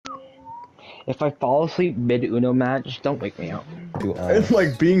if I fall asleep mid Uno match, don't wake me up. It's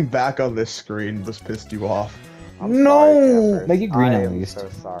like being back on this screen just pissed you off. I'm sorry, Campers. Make it green I at am least. so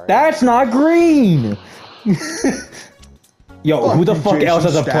sorry. That's not green! Yo, Fuck who the you, fuck else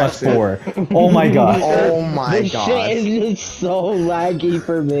has a Jason +4? Oh my god. Oh my This god. shit is just so laggy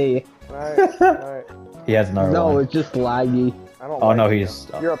for me. Alright. He has another No, one. it's just laggy. I don't Oh like no, you. he's...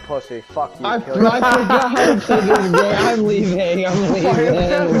 You're a pussy. Fuck you. I Kill yourself. forgot how to play this game. I'm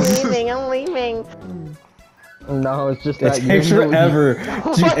leaving. I'm leaving. No, it's just It that takes you're forever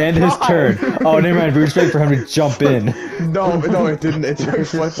to end his turn. Oh, never mind. We were just waiting for him to jump in. No, it didn't. It took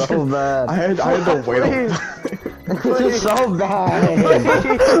Fletcher. so bad. I had to wait. It's just so bad.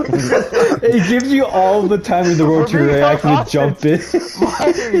 It gives you all the time in the world to react and jump in.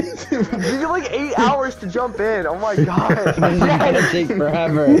 You get like 8 hours to jump in. Oh my god. This is gonna take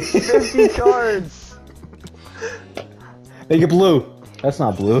forever. 50 cards. Make it blue. That's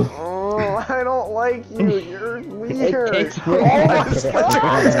not blue. Oh, I don't like you. You're weird. takes Oh my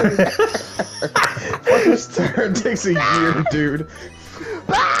god. Fletcher's turn takes a year, dude.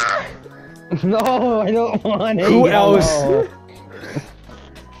 No, I don't want it. Who else? No.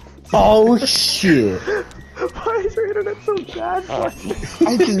 Oh shit. Why is your internet so bad?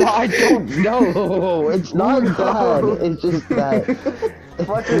 I don't know. It's not bad. It's just that.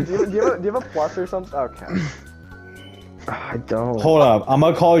 Fletcher, do you have a plus or something? Okay. I don't. Hold up. I'm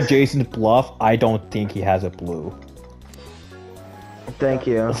gonna call Jason's bluff. I don't think he has a blue. Thank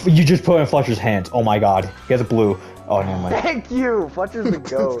you. You just put it in Fletcher's hands. Oh my god. He has a blue. Oh, never mind. Thank you. Fletcher's the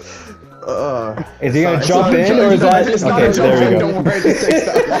goat. Is he gonna jump in or is that... Okay, there we go. Don't worry, it takes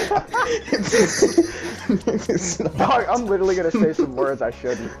that. It's not. Dog, I'm literally gonna say some words I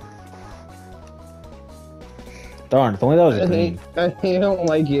shouldn't. Darn, if only that was a green. I don't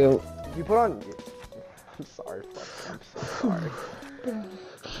like you. You put on... I'm sorry, Fletcher. I'm so sorry. No.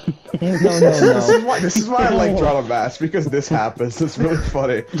 This is why I like drama match, because this happens. It's really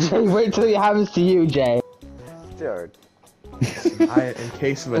funny. Jay, wait till it happens to you, Jay. Dude. In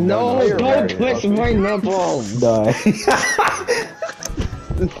case of a No, you're don't right. twist my nipples. No. Fuck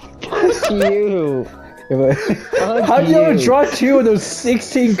you. How do you draw 2 of those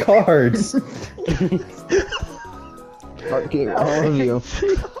 16 cards? Fuck you, all of you.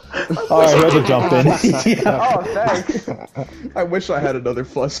 Alright, here's a jump in. Yeah. Oh, thanks. I wish I had another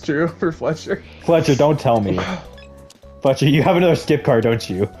Fletcher for Fletcher. Fletcher, don't tell me. Fletcher, you have another skip card, don't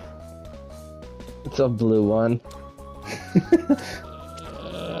you? It's a blue one.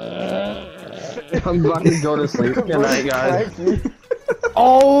 I'm about to go to sleep. Good night, guys.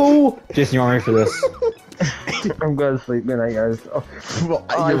 Oh! Jason, you aren't ready for this. I'm going to sleep. Good night, guys. Oh. Well,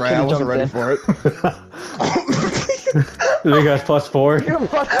 Oh, you're right. I wasn't jumped ready in. for it. You guys +4.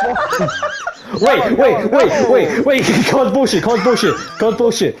 Wait. Wait! Call it bullshit! Call it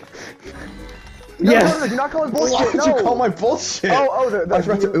bullshit! No, Yes! no, you're not calling Why bullshit. did No. you call my bullshit? Oh, the I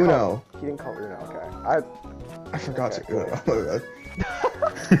forgot to he didn't Uno. call- He didn't call Uno. Okay. I forgot Okay, to Uno.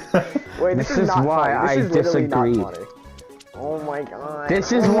 Wait, This this is is not why funny. I This is literally disagree. not funny. Oh my god.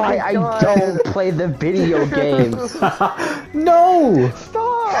 This is Oh why my I God. don't play the video games. No!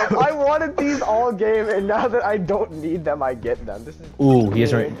 Stop! I wanted these all game, and now that I don't need them, I get them. This is. Ooh, he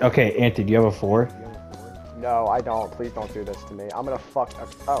is right. Okay, Anthony, do you have a 4? No, I don't. Please don't do this to me. I'm gonna fuck.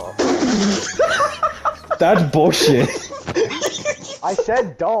 Oh. That's bullshit. I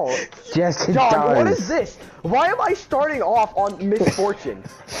said don't. Yes, it Dog, does. what is this? Why am I starting off on misfortune?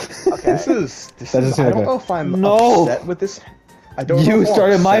 Okay. This That is doesn't I look don't good. know if I'm No. upset with this. I don't know You if I'm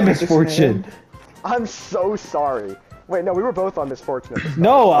started my upset with this misfortune. hand. I'm so sorry. Wait, no, we were both on misfortune. At the start.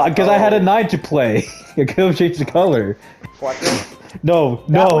 No, because I had a Oh. 9 to play. I could have changed the color. Fletcher, No, that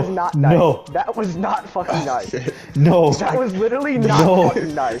no, was not nice. no, That was not fucking nice. Shit. no. That was literally not No.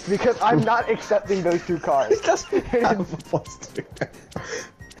 fucking nice because I'm not accepting those 2 cards. It doesn't have a +2.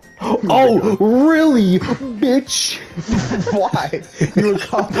 Oh, really, bitch? Why? You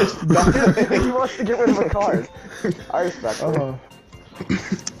accomplished nothing. He wants to get rid of a card. I respect it.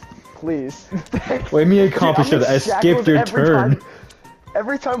 Please. What do you mean accomplished Dude, it? I'm I in skipped shackles your every turn. time-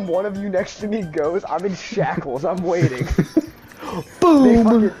 Every time one of you next to me goes, I'm in shackles. I'm waiting. They Boom!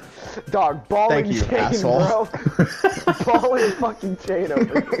 fucking, dog, ball Thank and you, chain, asshole. bro. Ball and fucking chain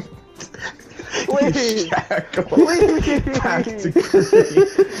over here. Please. Shackle. Please. Back to Kirby.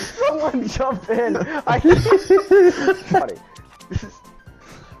 Someone jump in. I can't. Funny. This is...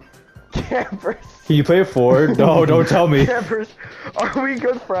 Campers. Can you play it forward? No, don't tell me. Campers, are we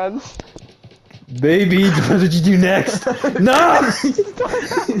good friends? Baby, depends what you do next. No!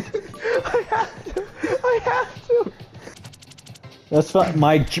 I have to. That's fine.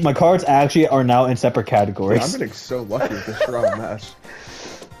 My cards actually are now in separate I'm categories. getting so lucky with this strong match.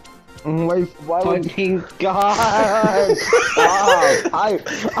 My Why would fucking god! Stop!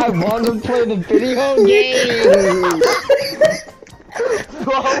 I want to play the video game!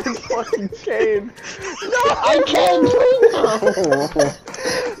 Bro, it's fucking Kane. I can't do it!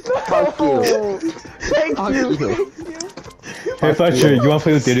 Fuck you. Thank Fuck you. you. Hey Fletcher, you wanna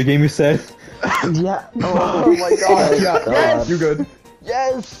play the video game you said? Yeah. Oh my Oh, god. yeah. Yes. You're good.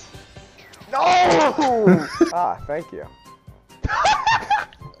 Yes. No. Ah, thank you.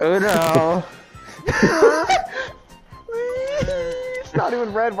 Oh no. It's not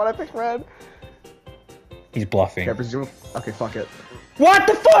even red. Why'd I pick red? He's bluffing. Okay, presume. Okay, fuck it. What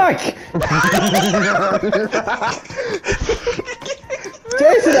the fuck?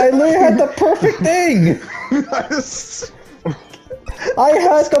 Jason, I literally had the perfect thing! I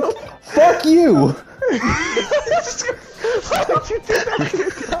had the... Fuck you! Why did you do that to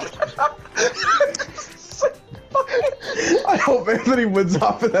yourself? I hope Anthony wins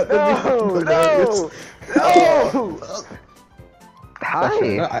off of that. No.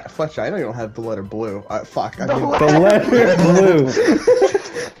 Hi. Fletcher, I know you don't have the letter blue. Fuck. I The mean, The letter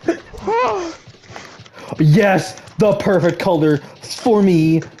blue. Yes, the perfect color for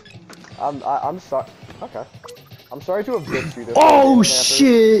me. I'm sorry. Okay. I'm sorry to have bitched you this Oh way,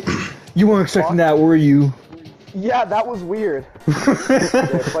 shit! You weren't expecting that, were you? Yeah, that was weird.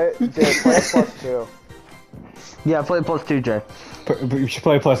 Play +2. Yeah, play +2, Jay. You should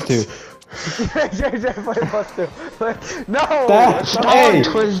play +2. JJ, play +2. No! That, hey!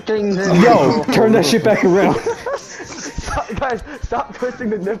 Twisting the Yo, turn that shit back around. Guys, stop twisting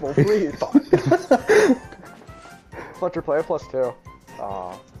the nipple, please. Fletcher, play a +2.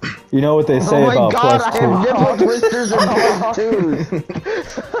 Aw. You know what they say Oh my about god, I have +2. nipple twisters and +2s.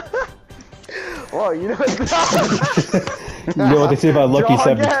 Whoa, you know You know what they say about Lucky Draw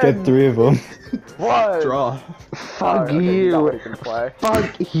Sevens, again. get 3 of them. What? draw. Fuck Okay, you know what you. he can play.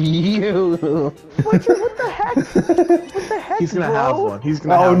 Fuck you. Fletcher, what the heck? What the heck, He's gonna bro? have one. He's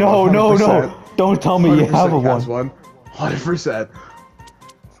gonna Oh have no, one. no, 100%. no. Don't tell me you 100% have a he has one. one. 100%.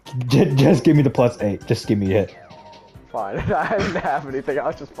 Just give me the +8. Just give me it. Fine, I didn't have anything, I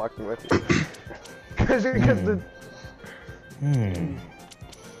was just fucking with you. Cause the... 0.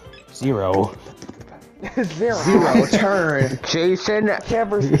 Zero. Zero turn. Jason.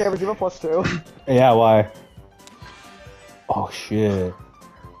 Campers, you have a +2. Yeah, why? Oh shit.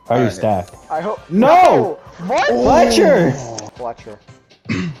 How are you Alright. stacked? I hope... No! What? Fletcher! Fletcher.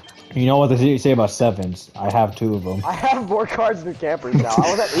 You know what they say about 7s? I have 2 of them. I have more cards than campers now.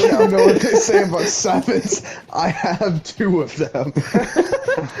 I was at I don't Uno. know what they say about 7s. I have 2 of them.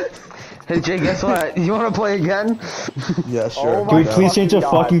 Hey Jay, guess what? You wanna play again? Yeah, Oh sure. my Can we God. please change the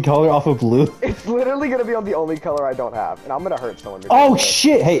God. fucking color off of blue? It's literally gonna be on the only color I don't have, and I'm gonna hurt someone. because Oh of it.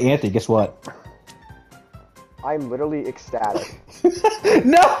 shit! Hey Anthony, guess what? I'm literally ecstatic.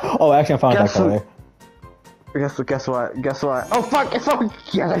 No! Oh, actually I found that Guess what? color. Guess what? Guess what? Oh fuck! It's fucking.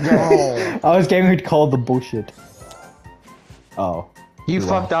 Yes, I did. I was getting her to call the bullshit. Oh. You You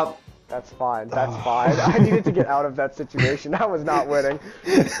fucked up. That's fine. That's fine. I needed to get out of that situation. I was not winning.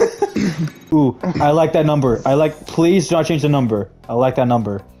 Ooh, I like that number. Please do not change the number. I like that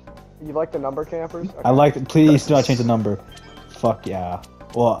number. You like the number, campers? Okay. I like, please do not change the number. Fuck yeah.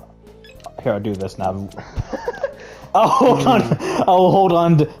 Well, here, I'll do this now. I'll hold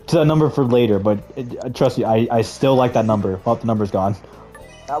on to that number for later, but trust me, I still like that number. Well, the number's gone.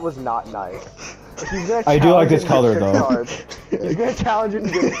 That was not nice. He's gonna I do like challenge this it color, and get though. 6 cards. He's gonna challenge it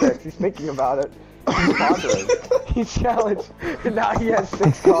and get 6. He's thinking about it. He's pondering. He's challenged, and now he has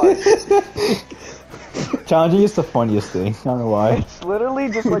 6 cards. Challenging is the funniest thing. I don't know why. It's literally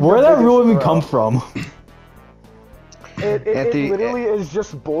just like Where the did that rule biggest even throw. come from? It Anthony- literally is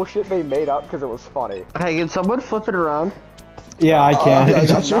just bullshit they made up because it was funny. Hey, can someone flip it around? Yeah, I can. yeah, I'm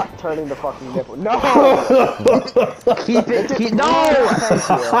Gotcha. not turning the fucking nipple. No! Keep it. No!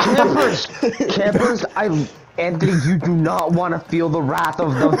 Campers, Anthony, you do not want to feel the wrath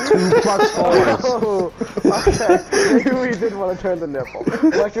of the 2+4s. Oh, okay. Maybe we didn't want to turn the nipple.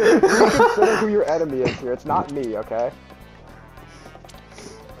 Like, reconsider who your enemy is here. It's not me, okay?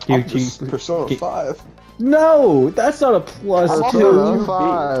 You- Just Persona 5. No, that's not a +2. also-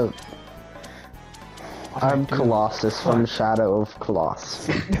 5. I'm Colossus from Shadow of Colossus.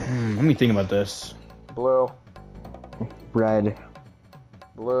 Let me think about this. Blue. Red.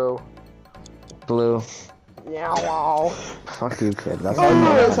 Blue. Blue. Meow. Fuck you, kid. That's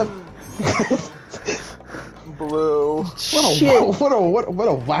Blue. Shit. What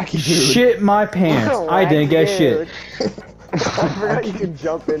a wacky dude. Shit my pants. I didn't get shit. I forgot you can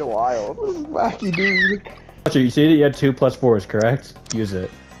jump in wild. Wacky dude. So you see that you had 2+4s, correct? Use it.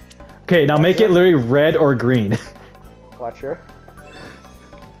 Okay, now make it literally red or green. Fletcher.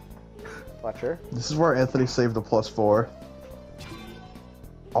 Fletcher. This is where Anthony saved the +4.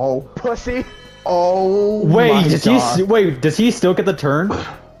 Oh. Pussy. Oh. Wait, my does God. does he still get the turn?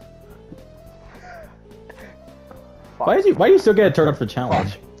 Fuck. Why do you still get a turn up for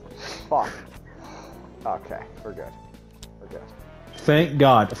challenge? Fuck. Okay, we're good. We're good. Thank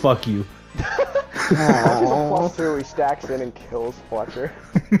God. Fuck you. +2, he stacks in and kills Fletcher.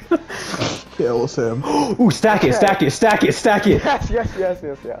 Kills him. Ooh, stack it, stack it, stack it, stack it. Yes.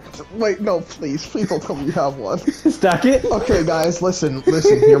 Wait, no, please don't tell me you have one. Stack it. Okay, guys, listen,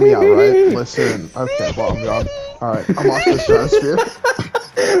 hear me out, right? Listen. Okay, well, I'm gone. Alright, I'm off the stratosphere.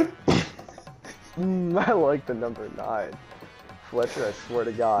 I like the number 9. Fletcher, I swear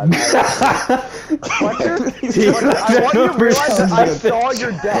to God. Fletcher, I want you to realize that I saw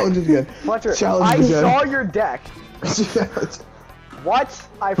your deck. Fletcher, I saw your deck. What?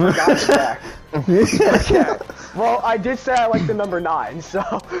 I forgot the deck. Okay. Well, I did say I like the number 9, so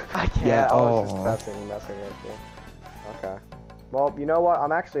I can't. Yeah, I was just messing with you. Okay. Well, you know what?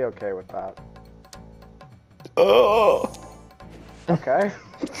 I'm actually okay with that. Oh. Okay.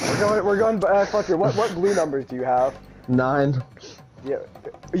 We're going. Fletcher, what blue numbers do you have? 9. Yeah.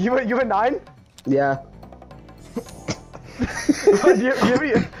 You have 9? Yeah.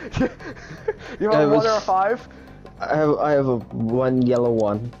 you have a 1 or a 5? I have a 1 yellow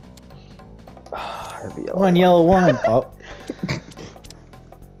 1. I have a yellow One yellow one. Oh.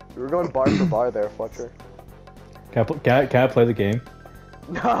 We were going bar for bar there, Fletcher. Can I play the game?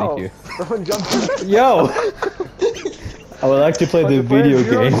 No. Thank you. Someone jumped. Yo. I would like to play the video a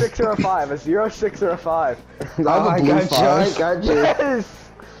 0, game. 6 or a 5. A 0, 6 or a 5. I got I got you. Yes.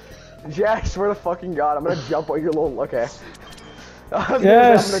 Yeah, I swear to fucking God, I'm gonna jump on your little okay. Yes. I'm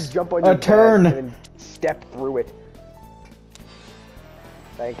gonna jump on your A turn. bed and step through it.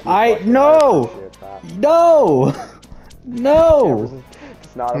 Thank you. I Fletcher. no. I appreciate that. No. No.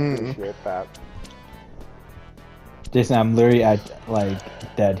 Does not appreciate that. Jason, I'm literally at like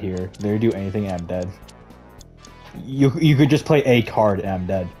dead here. Literally do anything and I'm dead. You could just play a card and I'm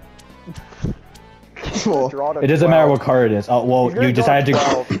dead. Cool. Draw to It doesn't 12. matter what card it is. Oh well, He's gonna you draw decided to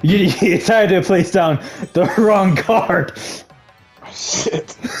 12. you decided to place down the wrong card.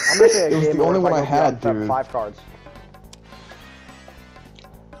 Shit. I'm gonna say a It was game the only over if one I go had, beyond dude. 5 cards.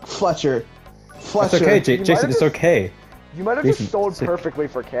 Fletcher. It's okay, You might Jason. have It's just- okay. You might have Jason, just sold sit. perfectly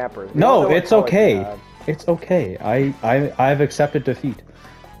for campers. We No, don't know what it's colors you okay. had. It's okay. I've accepted defeat.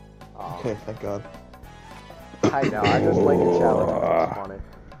 Okay, thank God. I know, I just like the challenge.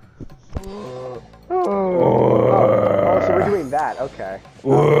 It's funny. Oh, so we're doing that, okay.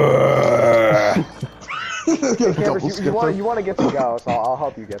 Campers, you want to get to go, so I'll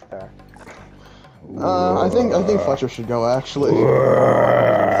help you get there. I think Fletcher should go actually.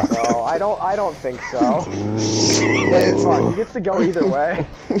 So I don't think so. It's fun. He gets to go either way.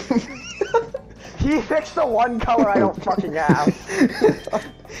 He picks the one color I don't fucking have.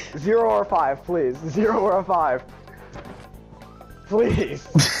 0 or 5, please. 0 or a 5. Please.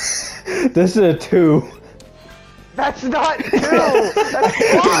 This is a 2. That's not 2!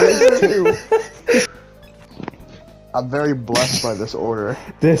 That's 1! I'm very blessed by this order.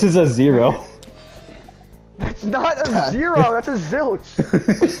 This is a 0. That's not a 0, that's a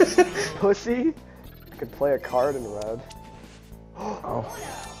zilch! Pussy. I could play a card in red. Oh.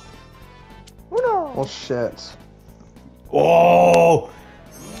 Uno! Well, shit. Oh!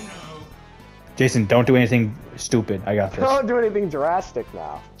 Jason, don't do anything stupid. I got this. Don't do anything drastic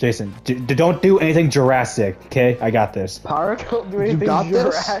now. Jason, don't do anything Jurassic, okay? I got this. Park? Don't do anything got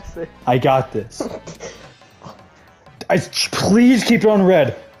this? drastic. I got this. Please keep it on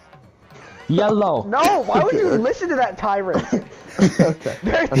red. Yellow. No, why would you listen to that tyrant?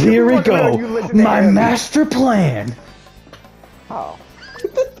 Okay. Here we go. You listen to My him. master plan. Oh.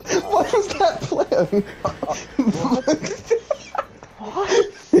 What was that plan?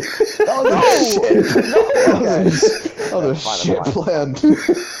 Oh, no! That was a shit plan.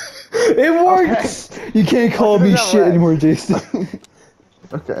 It works. You can't call me Isn't that shit red? anymore, Jason.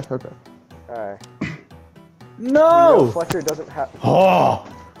 Okay. Alright. No. Fletcher doesn't have. Oh.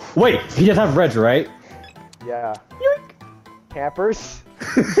 Wait, he doesn't have reds, right? Yeah. Campers?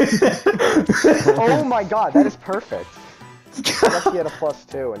 Oh my god, that is perfect. I guess he had a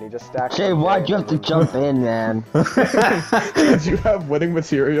 +2 and he just stacked. Jay, why'd you have to jump in, man? Did you have winning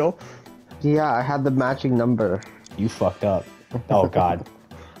material? Yeah, I had the matching number. You fucked up. Oh god.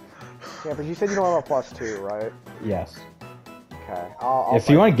 Campers, you said you don't have a +2, right? Yes. Okay. I'll If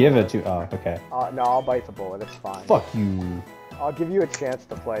you want to give it to, oh, okay. no, I'll bite the bullet. It's fine. Fuck you. I'll give you a chance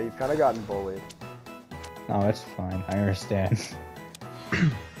to play. You've kind of gotten bullied. No, it's fine. I understand.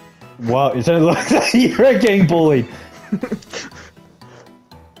 Wow, it looks like you're getting bullied.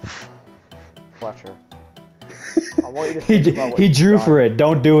 Fletcher. I want you to think about what He you've drew done. for it.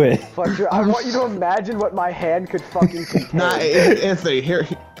 Don't do it. Fletcher, I want you to imagine what my hand could fucking contain. Nah, Anthony, here.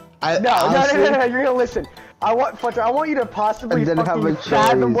 Honestly, No, you're gonna listen. Fletcher, I want you to possibly I didn't have fucking a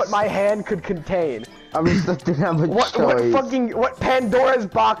fathom choice. what my hand could contain. I just didn't have a What choice. what Pandora's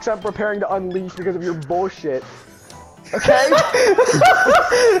box I'm preparing to unleash because of your bullshit. Okay?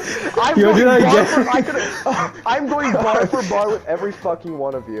 I'm going bar for bar with every fucking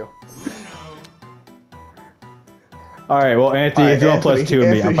one of you. Alright, well, Anthony, if you want plus 2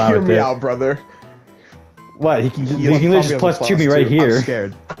 me, I'm fine hear with me it. out, brother. What? He can You literally probably just have a plus 2 me right two. here. I'm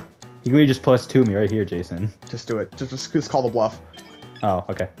scared. He can literally just plus 2 me right here, Jason. Just do it. Just call the bluff. Oh,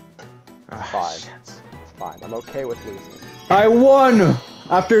 okay. It's fine. It's fine. I'm okay with losing. I won!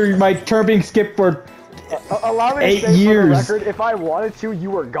 After my turn being skipped for... Allow me to 8 say years. for the record, if I wanted to,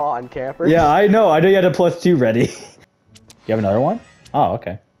 you were gone, camper. Yeah, I know you had a plus 2 ready. You have another one? Oh,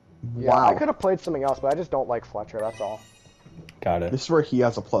 okay. Yeah, Wow. I could have played something else, but I just don't like Fletcher, that's all. Got it. This is where he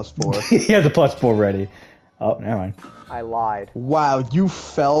has a +4. He has a plus 4 ready. Oh, never mind. I lied. Wow, you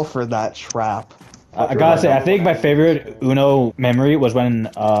fell for that trap. I gotta say, I think my favorite Uno memory was when,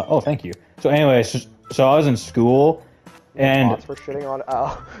 oh, thank you. So anyway, so I was in school, and... Bots were shitting on...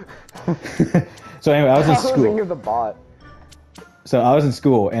 Oh. So anyway, I was in I was thinking school. of the bot. So I was in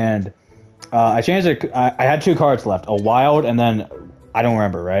school, and I changed it. I had 2 cards left, a wild, and then I don't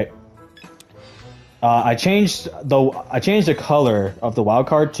remember, right? I changed the color of the wild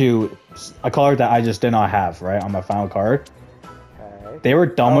card to a color that I just did not have, right, on my final card. Okay. They were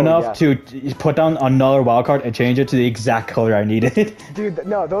dumb Oh, enough to put down another wild card and change it to the exact color I needed. Dude,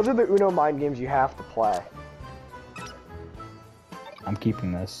 no, those are the Uno mind games you have to play. I'm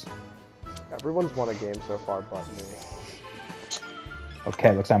keeping this. Everyone's won a game so far but me.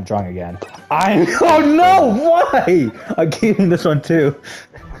 Okay, looks like I'm drawing again. Oh no! Why? I'm keeping this one too.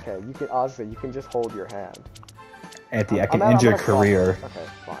 Okay, you can, honestly, you can just hold your hand. Anthony, I can I'm end your gonna cross- career. Okay,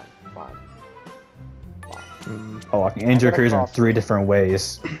 fine. Oh, I can end your gonna career in cross 3 it. different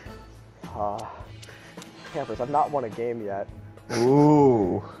ways. Campers, I've not won a game yet.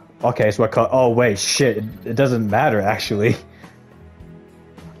 Ooh. Okay, so what color? Oh wait, shit! It doesn't matter actually.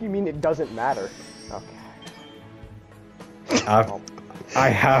 You mean it doesn't matter? Okay. I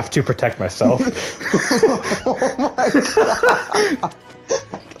have to protect myself. Oh my god.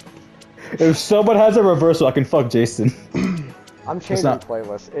 If someone has a reversal, I can fuck Jason. I'm changing not-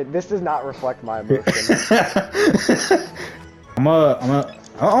 playlists. This does not reflect my emotion.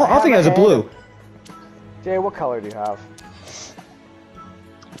 I'll think it has a blue. Jay, what color do you have?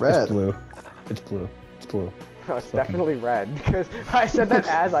 Red. It's blue. It's blue. It's blue. No, it's definitely red, because I said that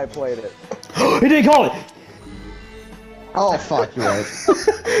as I played it. He didn't call it! Oh fuck, you're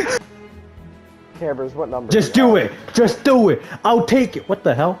right. Campers, what number? Just do it! Just do it! I'll take it! What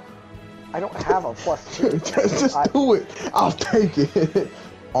the hell? I don't have a +2. just do it. I'll take it.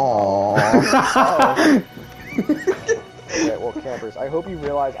 Aww. Okay, well, campers, I hope you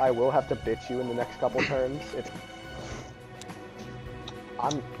realize I will have to bitch you in the next couple turns. I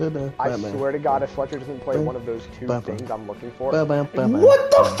swear to God, if Fletcher doesn't play one of those 2 things I'm looking for, What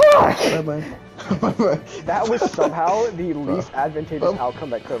the fuck? that was somehow the least advantageous outcome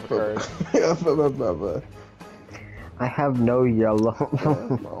that could have occurred. I have no yellow.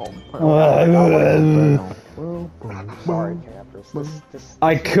 Sorry, campers.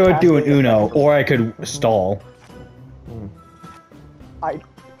 I could do an Uno, or I could stall.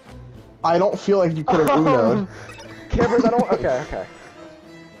 I don't feel like you could have Uno'd. Campers, I don't. Okay.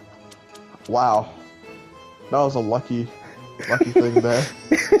 Wow. That was a lucky thing there.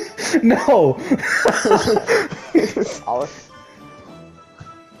 No! Alice.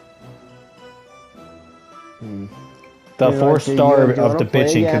 The You know 4 what, do star you of wanna the play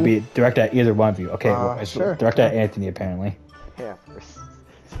bitching again? could be directed at either one of you. Okay, well, it's sure. directed at Anthony apparently. Campers.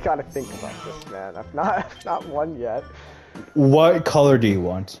 You gotta think about this, man. I've not won yet. What color do you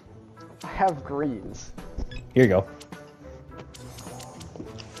want? I have greens. Here you go.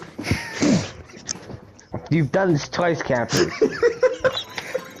 You've done this twice, Campers.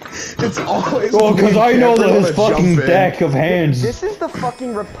 It's always. Well, because I know Camper his wanna fucking jump in. deck of hands. This is the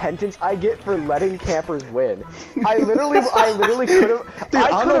fucking repentance I get for letting campers win. I literally could have. Dude,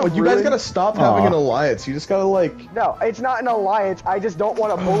 I don't know. You guys gotta stop having Aw. an alliance. You just gotta like. No, it's not an alliance. I just don't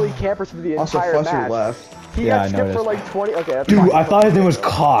want to bully campers for the Also, entire Fletcher match. left. He Yeah, got I skipped for noticed. like 20. Okay, that's Dude, fine. I thought his name was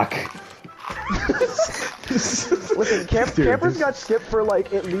Cock. Listen, Dude, campers this- got skipped for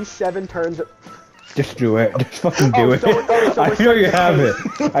like at least 7 turns. Just do it. Just fucking do Oh, it. so I we're know you setting have the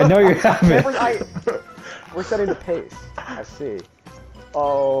it. I know you have it. Campers, we're setting the pace. I see.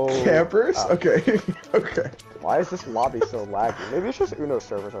 Oh. Campers? Oh. Okay. Okay. Why is this lobby so laggy? Maybe it's just Uno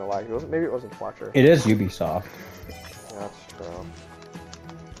servers are laggy. Maybe it wasn't Fletcher. It is Ubisoft. Yeah, that's true.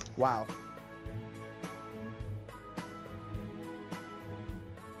 Wow.